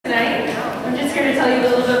just here to tell you a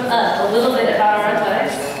little bit about our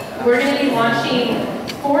athletics. We're going to be launching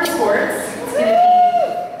 4 sports. It's going to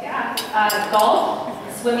be golf,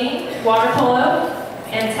 swimming, water polo,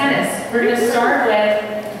 and tennis. We're going to start with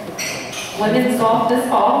women's golf this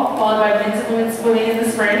fall, followed by men's and women's swimming in the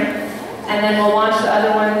spring, and then we'll launch the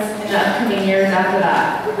other ones in the upcoming years after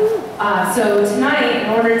that. So tonight, in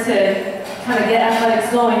order to kind of get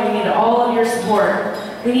athletics going, we need all of your support.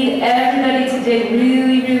 We need everybody to dig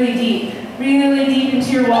really deep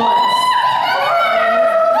into your wallets.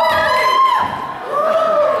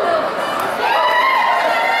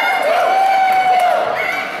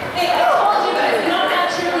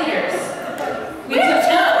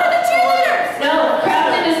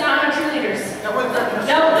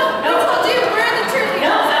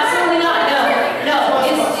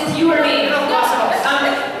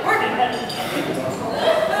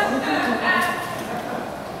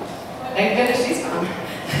 Thank goodness she's gone.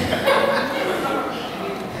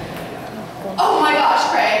 Oh my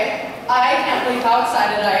gosh, Craig. I can't believe how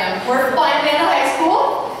excited I am. We're finally in high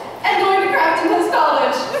school and going to Crafton this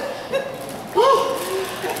college.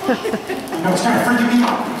 You know, it's kind of freaking me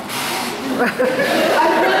out. I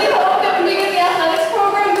really hope that when we get the athletics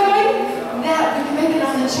program going, that we can make it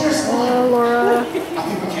on the cheer squad. Hello, Laura. I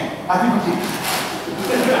think we can.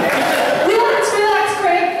 Relax,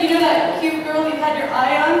 Craig. You know that cute girl you had your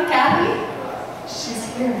eye on, Kathy? She's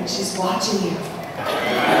here and she's watching you.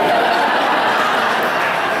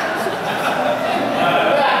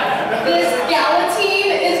 This Gala team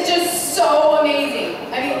is just so amazing.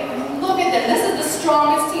 I mean, look at them. This is the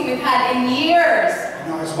strongest team we've had in years.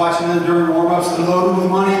 You know, I was watching them during warm-ups. They're loaded with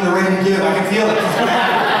money and they're ready to give. I can feel it.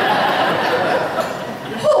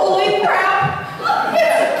 Holy crap!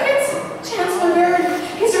 It's Chancellor Barron.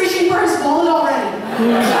 He's reaching for his wallet already.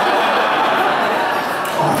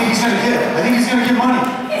 Oh, I think he's going to get it. I think he's going to get money.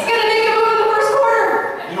 He's going to make a move in the first quarter.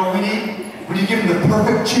 You know what we need? We need to give him the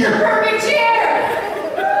perfect cheer. The perfect cheer!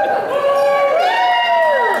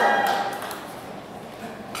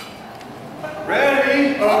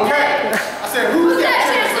 Ready? Okay. I said, who's Who's that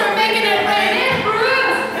Chancellor making it rain? It's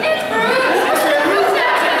Bruce! It's Bruce! Who's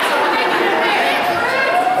that Chancellor making it rain? It's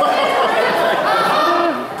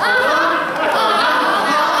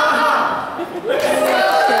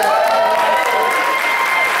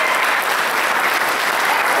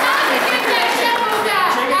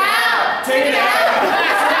Take it out!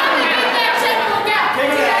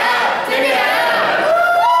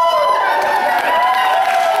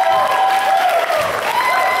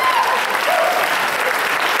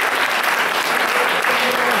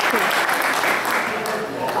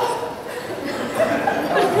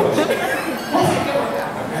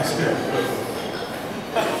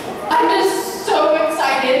 I'm just so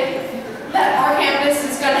excited that our campus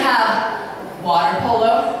is going to have water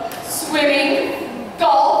polo, swimming,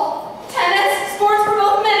 golf, tennis, sports for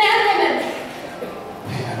both men and women.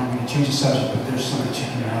 Hey, I don't mean to change the subject, but there's somebody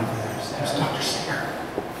checking around over there. There's Dr. Singer.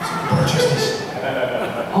 He's on the board of trustees.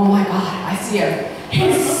 Oh my God, I see him.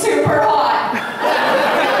 He's super hot.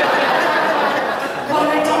 But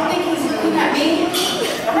I don't think he's looking at me.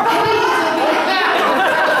 I think he's looking at that.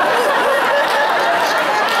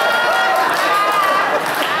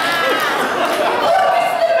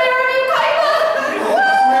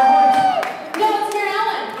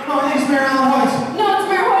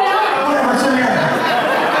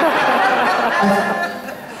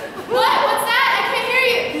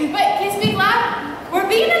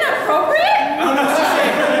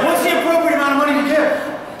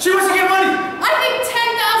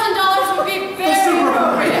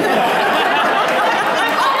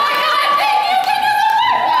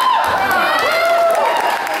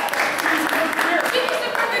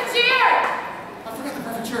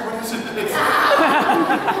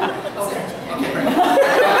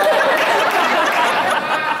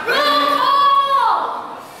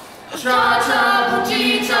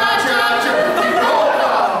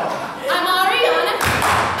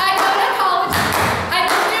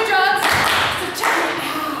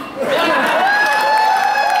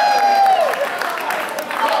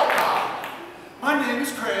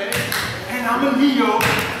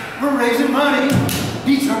 We're raising money.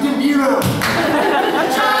 He turned in Nero.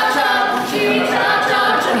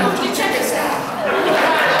 Check us out.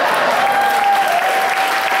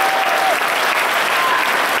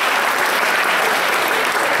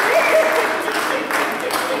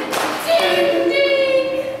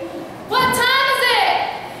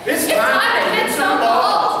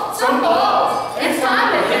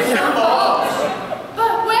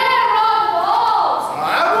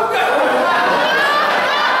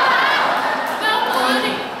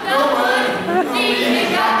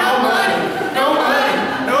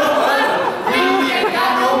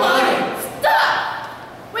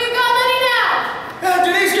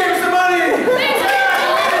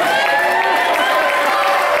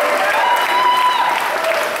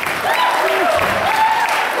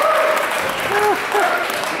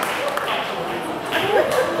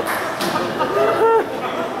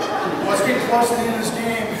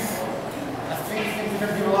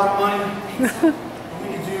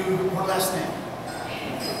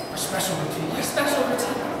 special routine. Your special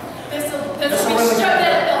routine. This'll be This'll shoved really in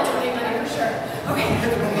get- a belt money for sure. Okay. Hit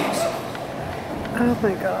the release. Oh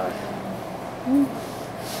my god.